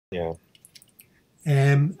Yeah.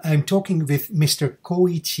 I'm talking with Mr.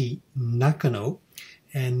 Koichi Nakano,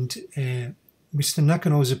 and Mr.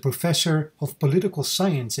 Nakano is a professor of political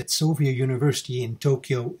science at Sophia University in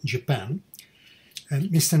Tokyo, Japan.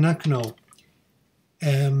 Mr. Nakano,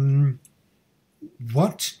 um,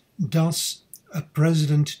 what does a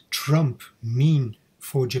President Trump mean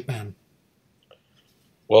for Japan?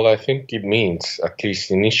 Well, I think it means, at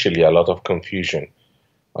least initially, a lot of confusion.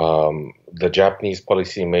 The Japanese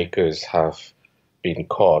policymakers have been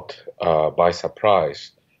caught by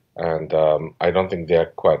surprise, and I don't think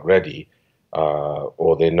they're quite ready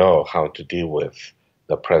or they know how to deal with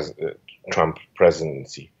the Trump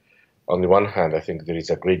presidency. On the one hand, I think there is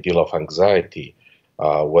a great deal of anxiety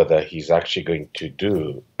whether he's actually going to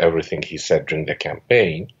do everything he said during the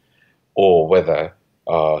campaign, or whether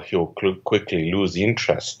he'll quickly lose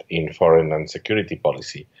interest in foreign and security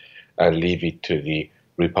policy and leave it to the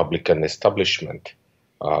Republican establishment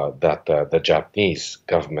that the Japanese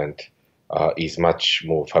government is much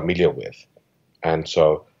more familiar with. And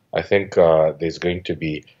so I think there's going to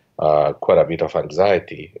be quite a bit of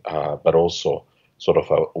anxiety, but also sort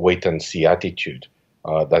of a wait and see attitude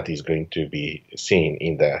that is going to be seen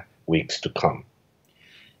in the weeks to come.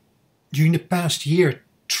 During the past year,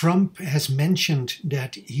 Trump has mentioned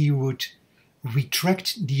that he would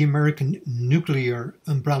retract the American nuclear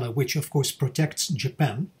umbrella, which of course protects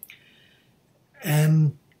Japan.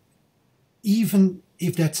 And even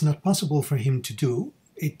if that's not possible for him to do,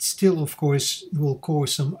 it still, of course, will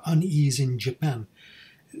cause some unease in Japan.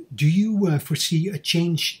 Do you foresee a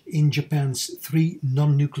change in Japan's three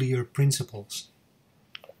non-nuclear principles?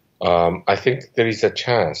 I think there is a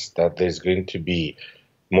chance that there's going to be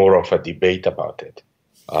more of a debate about it.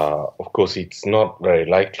 Of course, it's not very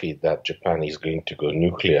likely that Japan is going to go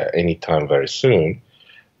nuclear anytime very soon,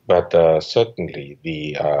 but certainly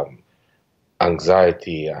the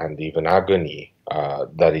anxiety and even agony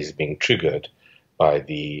that is being triggered by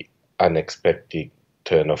the unexpected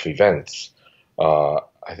turn of events,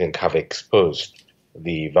 I think, have exposed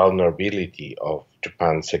the vulnerability of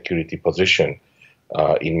Japan's security position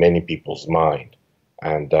in many people's mind.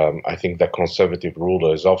 And I think the conservative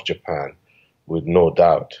rulers of Japan would no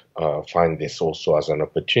doubt find this also as an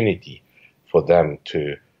opportunity for them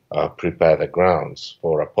to prepare the grounds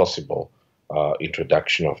for a possible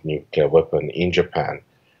introduction of nuclear weapon in Japan,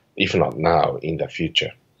 if not now, in the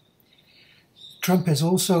future. Trump has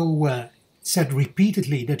also said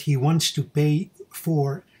repeatedly that he wants to pay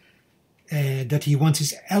for that he wants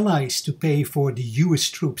his allies to pay for the US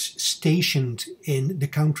troops stationed in the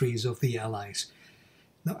countries of the allies.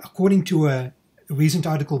 Now, according to a recent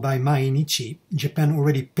article by Mainichi, Japan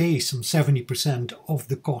already pays some 70% of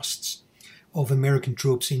the costs of American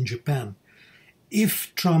troops in Japan.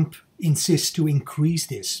 If Trump insists to increase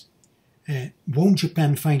this, won't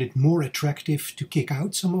Japan find it more attractive to kick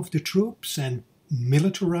out some of the troops and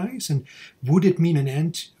militarize? And would it mean an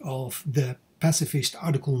end of the pacifist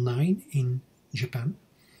Article 9 in Japan?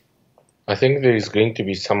 I think there is going to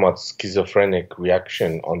be somewhat schizophrenic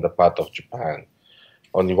reaction on the part of Japan.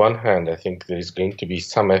 On the one hand, I think there is going to be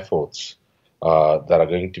some efforts that are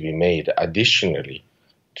going to be made additionally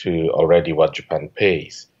to already what Japan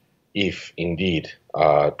pays, if indeed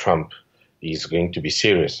Trump is going to be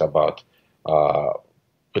serious about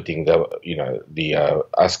putting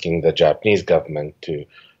asking the Japanese government to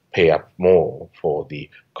pay up more for the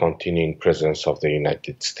continuing presence of the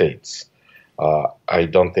United States. I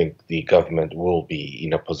don't think the government will be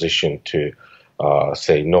in a position to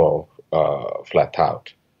say no flat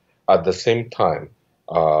out. At the same time,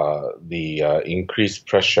 the increased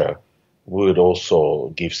pressure would also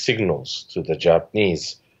give signals to the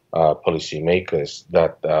Japanese policymakers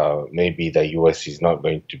that maybe the US is not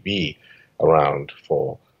going to be around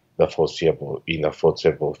for the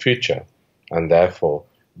foreseeable future, and therefore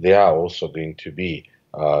they are also going to be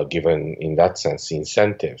given, in that sense,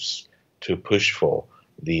 incentives to push for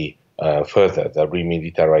the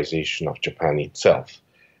remilitarization of Japan itself.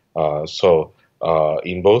 So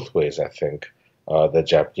in both ways, I think the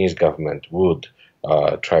Japanese government would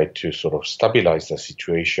try to sort of stabilize the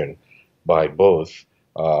situation by both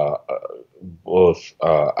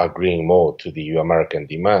agreeing more to the American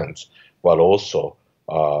demands, while also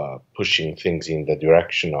pushing things in the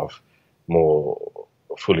direction of more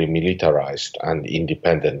fully militarized and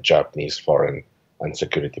independent Japanese foreign and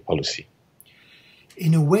security policy.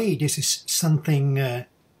 In a way, this is something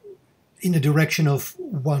in the direction of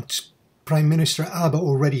what Prime Minister Abe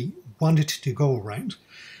already wanted to go, right?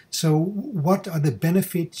 So what are the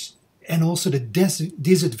benefits and also the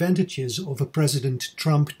disadvantages of a President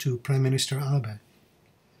Trump to Prime Minister Abe?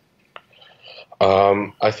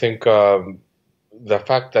 I think the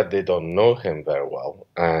fact that they don't know him very well,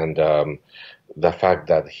 and the fact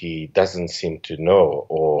that he doesn't seem to know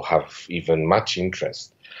or have even much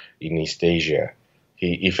interest in East Asia.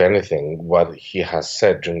 If anything, what he has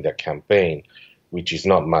said during the campaign, which is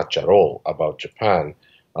not much at all about Japan,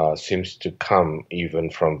 seems to come even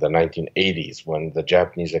from the 1980s when the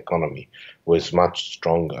Japanese economy was much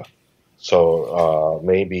stronger. So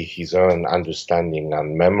maybe his own understanding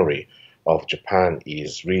and memory of Japan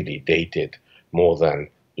is really dated more than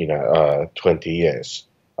 20 years.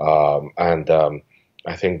 And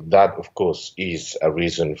I think that, of course, is a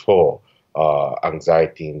reason for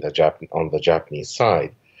anxiety on the Japanese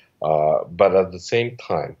side. But at the same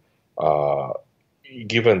time, uh,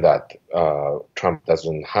 given that Trump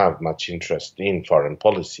doesn't have much interest in foreign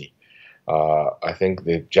policy, I think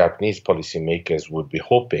the Japanese policymakers would be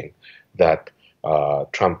hoping that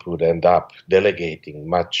Trump would end up delegating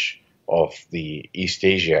much of the East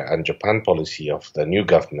Asia and Japan policy of the new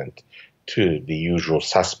government to the usual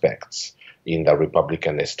suspects in the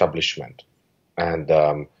Republican establishment. And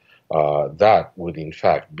that would, in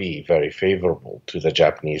fact, be very favorable to the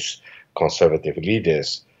Japanese conservative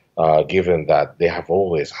leaders, given that they have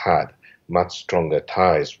always had much stronger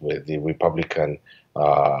ties with the Republican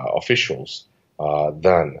officials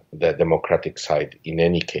than the Democratic side in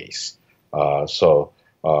any case. So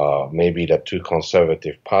maybe the two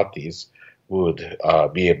conservative parties would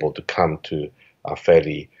be able to come to a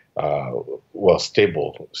fairly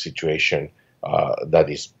stable situation that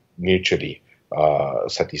is mutually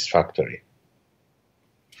satisfactory.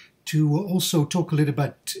 To also talk a little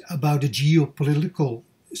bit about the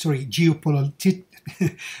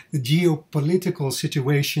the geopolitical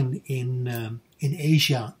situation in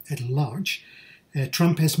Asia at large.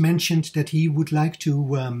 Trump has mentioned that he would like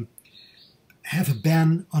to have a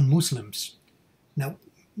ban on Muslims. Now,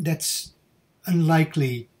 that's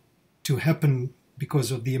unlikely to happen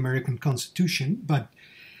because of the American Constitution, but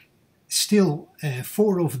still,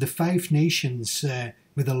 4 of the 5 nations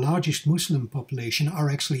with the largest Muslim population are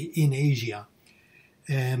actually in Asia.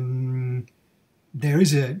 There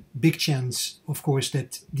is a big chance, of course,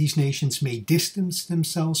 that these nations may distance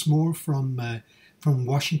themselves more from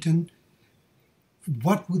Washington.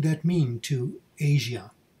 What would that mean to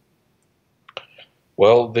Asia?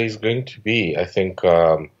 Well, there's going to be, I think,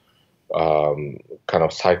 kind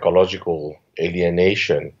of psychological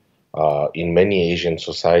alienation in many Asian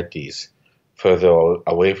societies further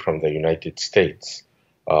away from the United States.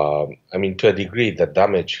 I mean, to a degree, the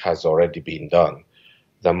damage has already been done.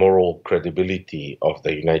 The moral credibility of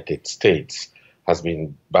the United States has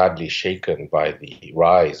been badly shaken by the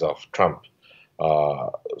rise of Trump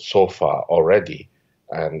so far already,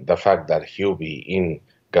 and the fact that he'll be in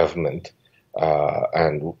government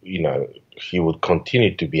and he would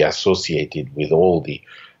continue to be associated with all the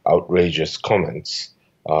outrageous comments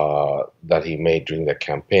that he made during the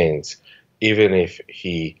campaigns, even if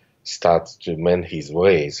he starts to mend his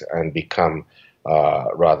ways and become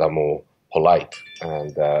rather more polite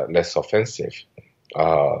and less offensive.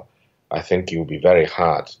 I think it will be very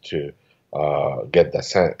hard to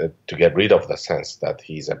get rid of the sense that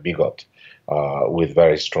he's a bigot with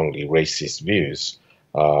very strongly racist views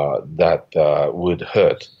that would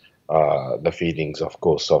hurt the feelings, of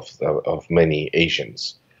course, of many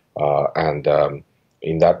Asians. And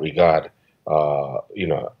in that regard,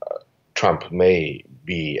 Trump may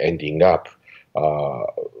be ending up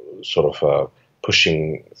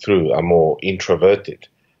pushing through a more introverted,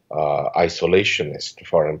 isolationist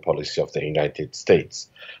foreign policy of the United States,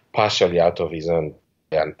 partially out of his own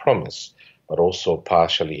promise, but also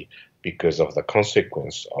partially because of the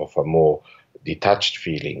consequence of a more detached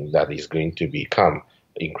feeling that is going to become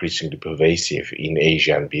increasingly pervasive in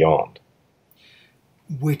Asia and beyond.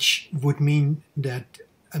 Which would mean that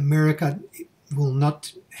America will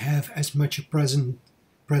not have as much a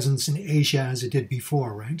presence in Asia as it did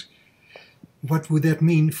before, right? What would that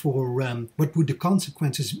mean for, what would the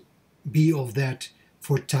consequences be of that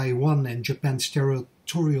for Taiwan and Japan's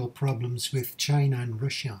territorial problems with China and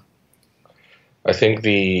Russia? I think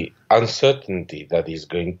the uncertainty that is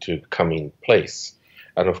going to come in place,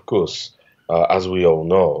 and of course, as we all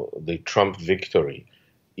know, the Trump victory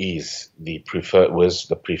was the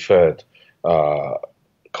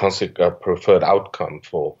preferred outcome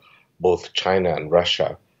for both China and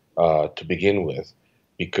Russia to begin with,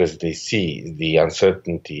 because they see the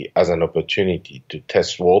uncertainty as an opportunity to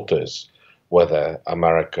test waters whether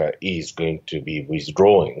America is going to be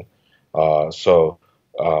withdrawing. So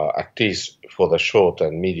at least for the short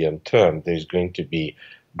and medium term, there's going to be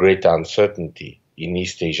great uncertainty in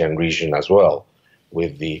East Asian region as well,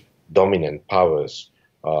 with the dominant powers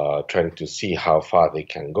trying to see how far they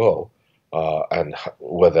can go and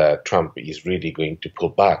whether Trump is really going to pull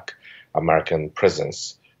back American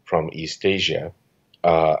presence from East Asia.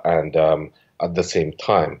 And at the same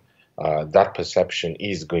time, that perception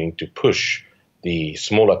is going to push the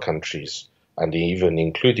smaller countries, and even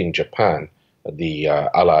including Japan, the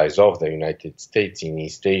allies of the United States in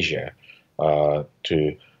East Asia,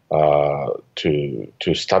 to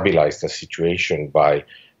stabilize the situation by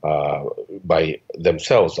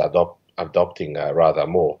themselves adopting a rather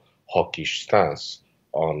more hawkish stance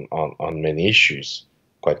on many issues,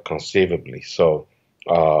 quite conceivably. So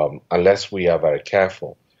unless we are very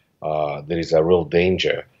careful, there is a real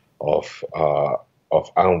danger of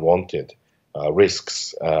unwanted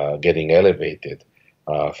risks getting elevated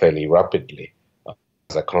fairly rapidly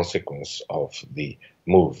as a consequence of the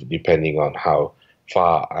move, depending on how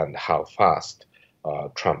far and how fast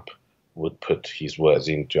Trump would put his words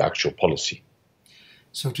into actual policy.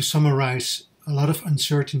 So to summarize, a lot of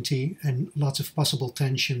uncertainty and lots of possible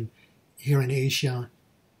tension here in Asia,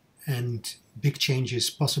 and big changes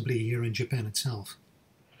possibly here in Japan itself.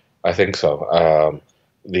 I think so.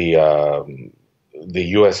 The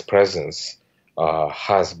U.S. presence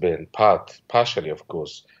has been partially, of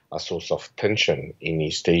course, a source of tension in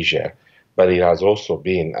East Asia, but it has also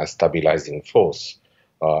been a stabilizing force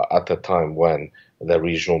at a time when the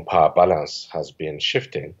regional power balance has been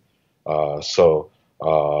shifting.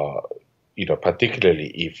 Particularly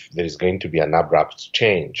if there is going to be an abrupt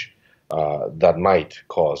change, that might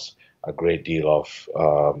cause a great deal of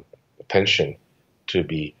tension to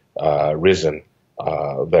be risen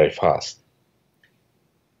very fast.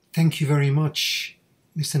 Thank you very much,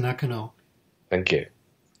 Mr. Nakano. Thank you.